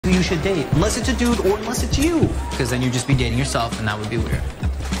you should date, unless it's a dude or unless it's you. Because then you'd just be dating yourself, and that would be weird.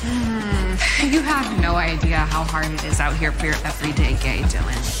 You have no idea how hard it is out here for your everyday gay,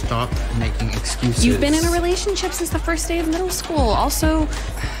 Dylan. Stop making excuses. You've been in a relationship since the first day of middle school. Also,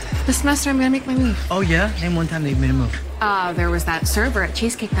 this semester I'm gonna make my move. Oh, yeah? Name one time that you made a move. There was that server at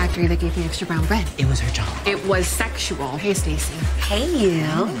Cheesecake Factory that gave me extra brown bread. It was her job. It was sexual. Hey, Stacy. Hey, you.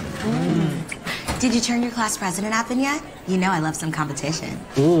 Did you turn your class president app in yet? You know I love some competition.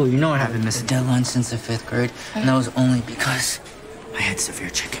 Ooh, you know I haven't missed a deadline since the 5th grade, and that was only because I had severe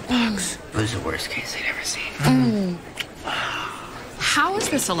chicken pox. It was the worst case they'd ever seen. How is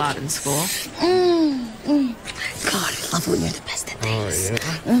this allowed in school? God, I love when you're the best at things.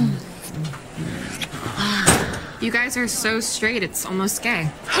 Oh, yeah? You guys are so straight, it's almost gay.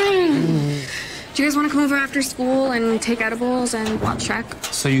 Do you guys want to come over after school and take edibles and watch Shrek?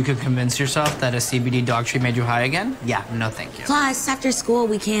 So you could convince yourself that a CBD dog treat made you high again? Yeah, no thank you. Plus, after school,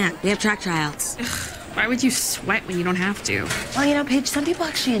 we can't. We have track tryouts. Why would you sweat when you don't have to? Well, you know, Paige, some people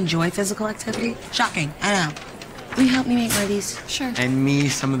actually enjoy physical activity. Shocking, I know. Will you help me make more of these? Sure. And me,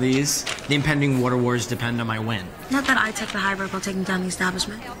 some of these. The impending water wars depend on my win. Not that I took the high road while taking down the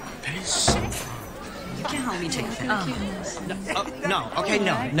establishment. That is so fun. You can't help me take it. No, okay,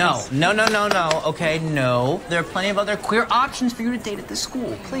 no, okay, no. There are plenty of other queer options for you to date at this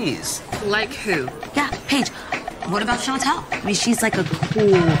school, please. Like who? Yeah, Paige, what about Chantal? I mean, she's like a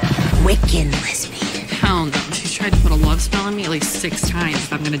cool Wiccan lesbian. Hell no. She's tried to put a love spell on me at least 6 times.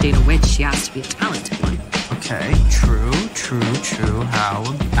 If I'm gonna date a witch, she has to be a talented one. Okay, true. How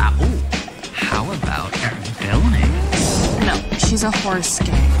about Erin Billings? No, she's a horse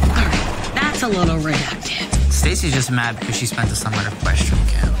gay. All right, that's a little reductive. Stacy's just mad because she spent the summer at a equestrian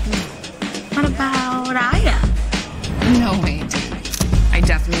camp. What about Aya? No way, dude. I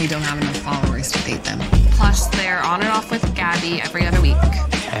definitely don't have enough followers to date them. Plus, they're on and off with Gabby every other week.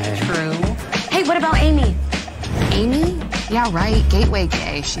 True. Hey, what about Amy? Amy? Yeah, right. Gateway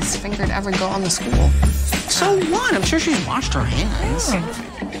gay. She's fingered every girl in the school. So what? I'm sure she's washed her hands.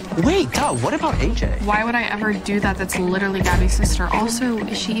 Wait, duh, what about AJ? Why would I ever do that? That's literally Gabby's sister. Also,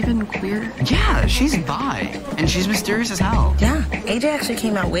 is she even queer? Yeah, she's bi, and she's mysterious as hell. Yeah, AJ actually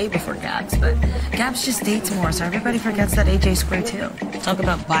came out way before Gabs, but Gabs just dates more, so everybody forgets that AJ's queer too. Talk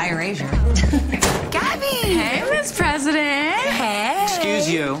about bi-erasure. Gabby! Hey, Miss President. Hey! Excuse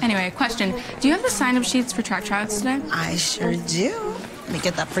you. Anyway, question. Do you have the sign-up sheets for track tryouts today? I sure do. Let me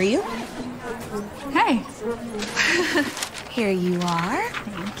get that for you. Hey. Here you are.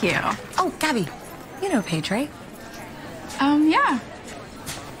 Thank you. Oh, Gabby, you know Paige, right? Yeah.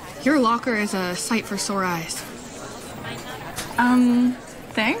 Your locker is a sight for sore eyes.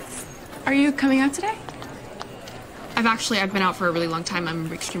 Thanks. Are you coming out today? I've been out for a really long time. I'm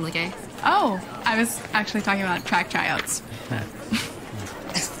extremely gay. Oh, I was actually talking about track tryouts.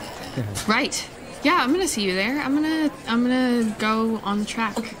 Right. Yeah, I'm gonna see you there. I'm gonna go on the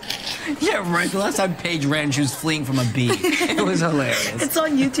track. Yeah, right. The last time Paige ran, she was fleeing from a bee. It was hilarious. It's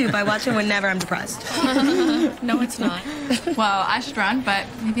on YouTube. I watch it whenever I'm depressed. No, it's not. Well, I should run, but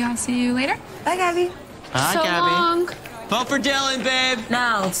maybe I'll see you later. Bye, Gabby. Bye, So Gabby. long. Vote for Dylan, babe.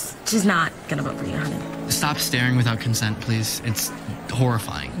 No, she's not gonna vote for you, honey. Stop staring without consent, please. It's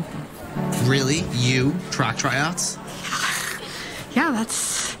horrifying. Really? You? Track tryouts? Yeah,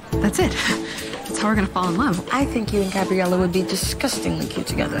 that's it. That's how we're gonna fall in love. I think you and Gabriella would be disgustingly cute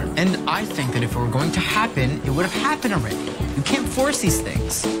together. And I think that if it were going to happen, it would have happened already. You can't force these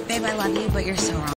things. Babe, I love you, but you're so wrong.